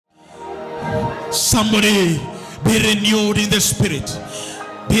Somebody be renewed in the spirit.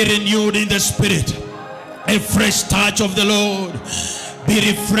 Be renewed in the spirit. A fresh touch of the Lord. Be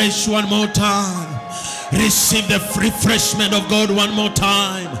refreshed one more time. Receive the refreshment of God one more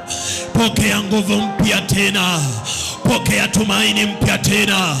time. Pokea nguvu mpya tena. Pokea tumaini mpya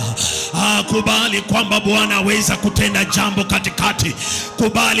tena. Kubali kwamba Bwana aweza kutenda jambo katikati.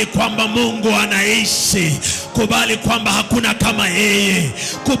 Kubali kwamba Mungu anaishi. Kubali kwamba hakuna kama yeye.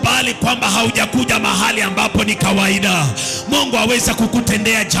 Kubali kwamba haujakuja mahali ambapo ni kawaida. Mungu aweza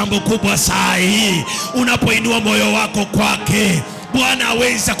kukutendea jambo kubwa saa hii unapoinua moyo wako kwake. Bwana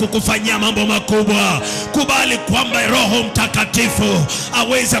aweza kukufanyia mambo makubwa. Kubali kwamba Roho Mtakatifu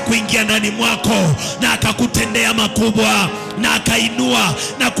aweza kuingia ndani mwako na akakutendea makubwa na akainua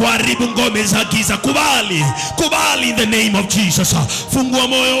na kuharibu ngome za giza. Kubali, kubali in the name of Jesus. Fungua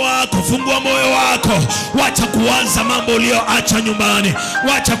moyo wako, fungua moyo wako. Wacha kuwaza mambo uliyoacha nyumbani.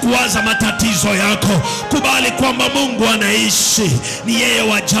 Wacha kuwaza matatizo yako. Kubali kwamba Mungu anaishi. Ni yeye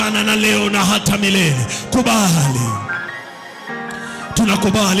wa jana na leo na hata milele. Kubali.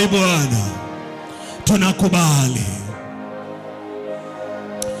 Tunakubali Bwana. Tunakubali.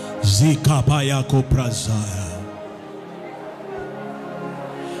 Zikapa yako prazaya.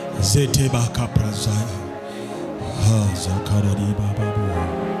 Zetebaka prazaya. Hazakaradi bababu.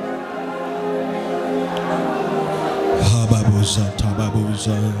 Hababuza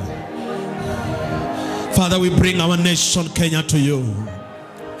tababuza. Father, we bring our nation Kenya to you.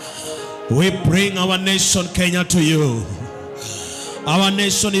 We bring our nation Kenya to you. Our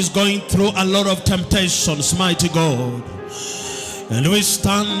nation is going through a lot of temptations, mighty God. And we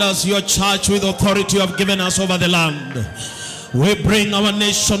stand as your church with authority you have given us over the land. We bring our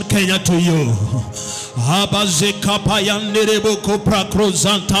nation Kenya to you.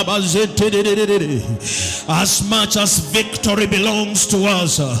 As much as victory belongs to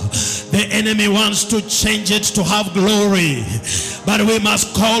us, the enemy wants to change it to have glory. But we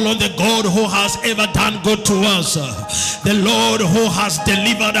must call on the God who has ever done good to us, the Lord who has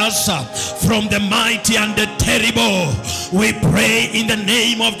delivered us from the mighty and the terrible. We pray in the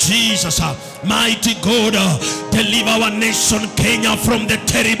name of Jesus. Mighty God, deliver our nation Kenya from the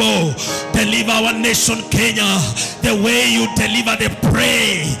terrible. Deliver our nation Kenya the way you deliver the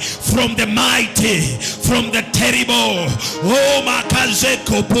prey from the mighty, from the terrible. Oh,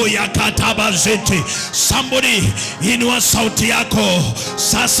 makazeko poya katabazeti. Somebody inua sauti yako.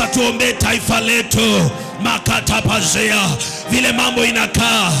 Sasa tuombe taifa letu. Makatapazea. Vile mambo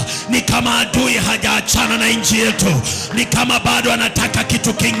inakaa ni kama adui hajaachana na nchi yetu. Ni kama bado anataka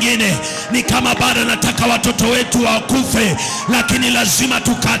kitu kingine. Ni kama bado anataka watoto wetu wakufe. Lakini lazima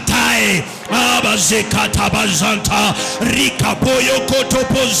tukatae. Abazekatabazanta rikapoyo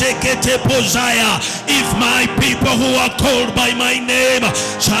kotopozekete pozaya. If my people who are called by my name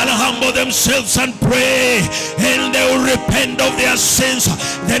shall humble themselves and pray, and they will repent of their sins,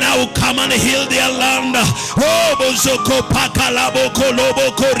 then I will come and heal their land. Oh, bozoko pakalaboko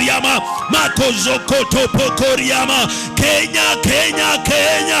lobo koriama makozoko topo koriama. Kenya, Kenya,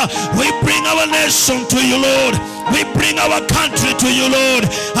 Kenya, we bring our nation to you, Lord. We bring our country to you, Lord.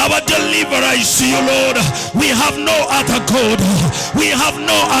 Our deliverer is to you, Lord. We have no other God. We have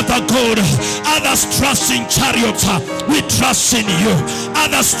no other God. Others trust in chariots. We trust in you.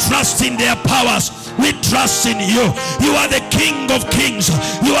 Others trust in their powers. We trust in you. You are the King of Kings.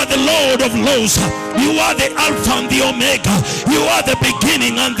 You are the Lord of Lords. You are the Alpha and the Omega. You are the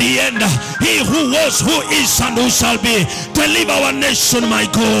beginning and the end. He who was, who is, and who shall be. Deliver our nation, my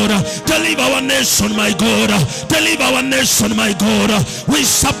God. Deliver our nation, my God. Deliver our nation, my God. We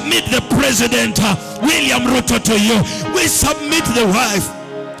submit the President William Ruto to you. We submit the wife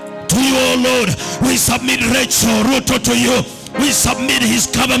to you, O Lord. We submit Rachel Ruto to you. We submit his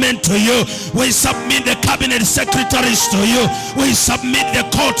government to you. We submit the cabinet secretaries to you. We submit the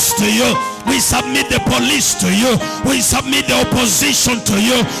courts to you. We submit the police to you. We submit the opposition to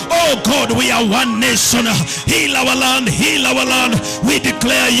you. Oh God, we are one nation. Heal our land, heal our land. We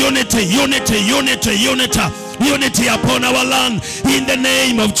declare unity, unity, unity, unity, unity upon our land in the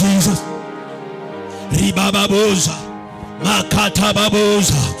name of Jesus. Ribababoza,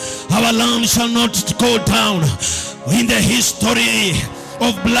 Makatababoza. Our land shall not go down in the history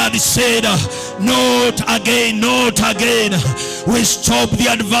of bloodshed. Not again, not again. We stop the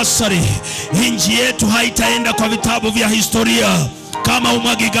adversary. Nchi yetu haitaenda kwa vitabu vya historia kama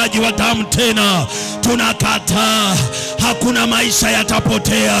umwagigaji wa damu tena. Tunakataa. Hakuna maisha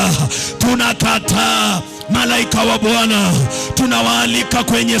yatapotea. Tunakataa. Malaika wa Bwana tunawaalika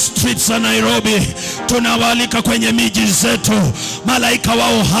kwenye streets za Nairobi, tunawaalika kwenye miji zetu. Malaika wa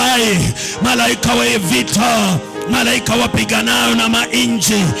uhai, malaika wa vita, malaika wapiganayo na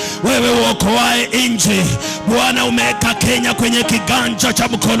mainji, wewe uokoaye inji. Bwana, umeweka Kenya kwenye kiganja cha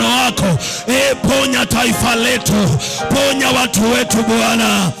mkono wako. Ponya taifa letu, ponya watu wetu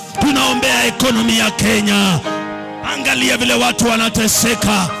Bwana. Tunaombea ekonomi ya Kenya. Angalia vile watu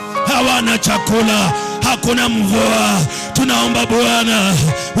wanateseka, hawana chakula, hakuna mvua. Tunaomba Bwana,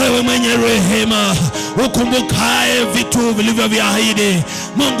 wewe mwenye rehema, ukumbukae vitu vilivyoviahidi.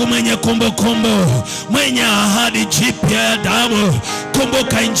 Mungu mwenye kumbukumbu, mwenye ahadi jipya ya damu,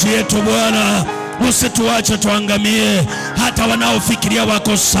 kumbuka nchi yetu Bwana. Usituache tuangamie. Hata wanaofikiria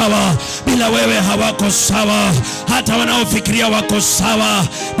wako sawa, bila wewe hawako sawa. Hata wanaofikiria wako sawa,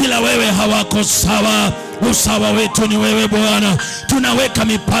 bila wewe hawako sawa. Usawa wetu ni wewe Bwana. Tunaweka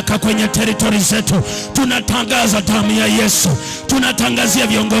mipaka kwenye territory zetu. Tunatangaza damu ya Yesu. Tunatangazia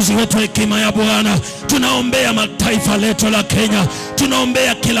viongozi wetu hekima ya Bwana. Tunaombea mataifa letu la Kenya.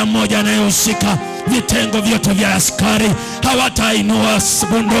 Tunaombea kila mmoja anayehusika. Vitengo vyote vya askari hawatainua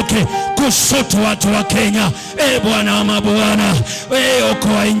bunduki kushoto watu wa Kenya. Bwana ama Bwana,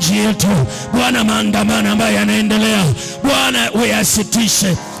 okoa nchi yetu Bwana. Maandamano ambayo yanaendelea Bwana,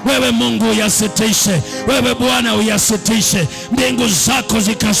 uyasitishe. Wewe Mungu uyasitishe. Wewe Bwana uyasitishe. Mbingu zako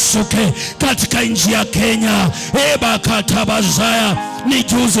zikasuke katika nchi ya Kenya. Bakatabazaya. Ni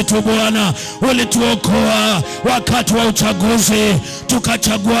juzi tu Bwana ulituokoa wakati wa uchaguzi,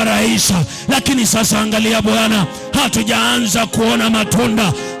 tukachagua rais. Lakini sasa angalia Bwana, hatujaanza kuona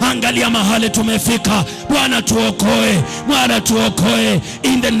matunda. Angalia mahali tumefika Bwana. Tuokoe Bwana, tuokoe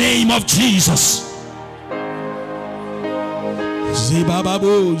in the name of Jesus.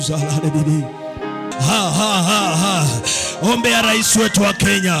 Zibababuza lalebidi. Ombea rais wetu wa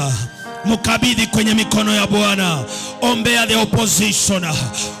Kenya, mukabidhi kwenye mikono ya Bwana. Ombea the opposition,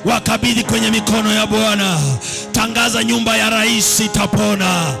 wakabidhi kwenye mikono ya Bwana. Tangaza nyumba ya rais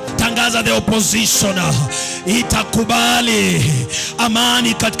itapona. Tangaza the opposition itakubali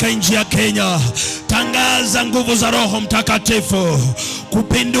amani katika nchi ya Kenya. Tangaza nguvu za Roho Mtakatifu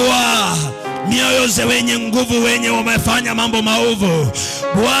kupindua mioyo za wenye nguvu, wenye wamefanya mambo maovu.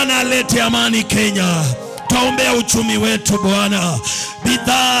 Bwana, lete amani Kenya. Taombea uchumi wetu Bwana.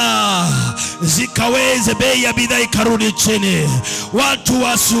 Bidhaa zikaweze, bei ya bidhaa ikarudi chini. Watu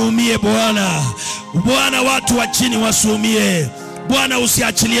wasiumie Bwana. Bwana, watu wa chini wasiumie. Bwana,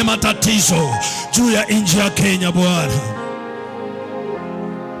 usiachilie matatizo juu ya nchi ya Kenya Bwana.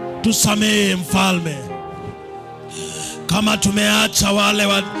 Tusamehe Mfalme, kama tumeacha wale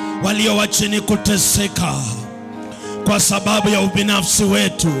walio wa chini kuteseka kwa sababu ya ubinafsi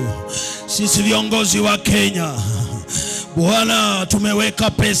wetu. Sisi viongozi wa Kenya Bwana, tumeweka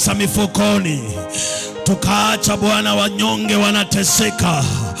pesa mifukoni, tukaacha Bwana wanyonge wanateseka.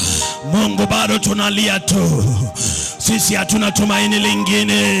 Mungu, bado tunalia tu. Sisi hatuna tumaini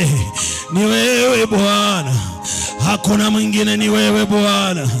lingine, ni wewe Bwana. Hakuna mwingine, ni wewe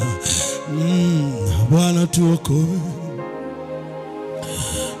Bwana. Bwana, tuokoe.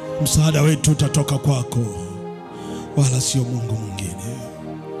 Msaada wetu utatoka kwako, wala sio Mungu mwingine.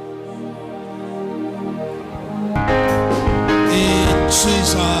 In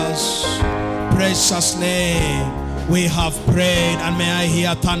Jesus' precious name we have prayed, and may I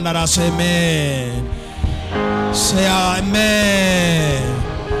hear thunderous amen. Say amen.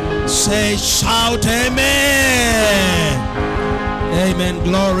 Say, shout amen. Amen.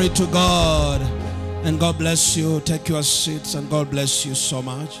 Glory to God. And God bless you. Take your seats, and God bless you so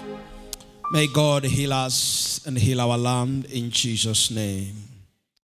much. May God heal us and heal our land in Jesus' name.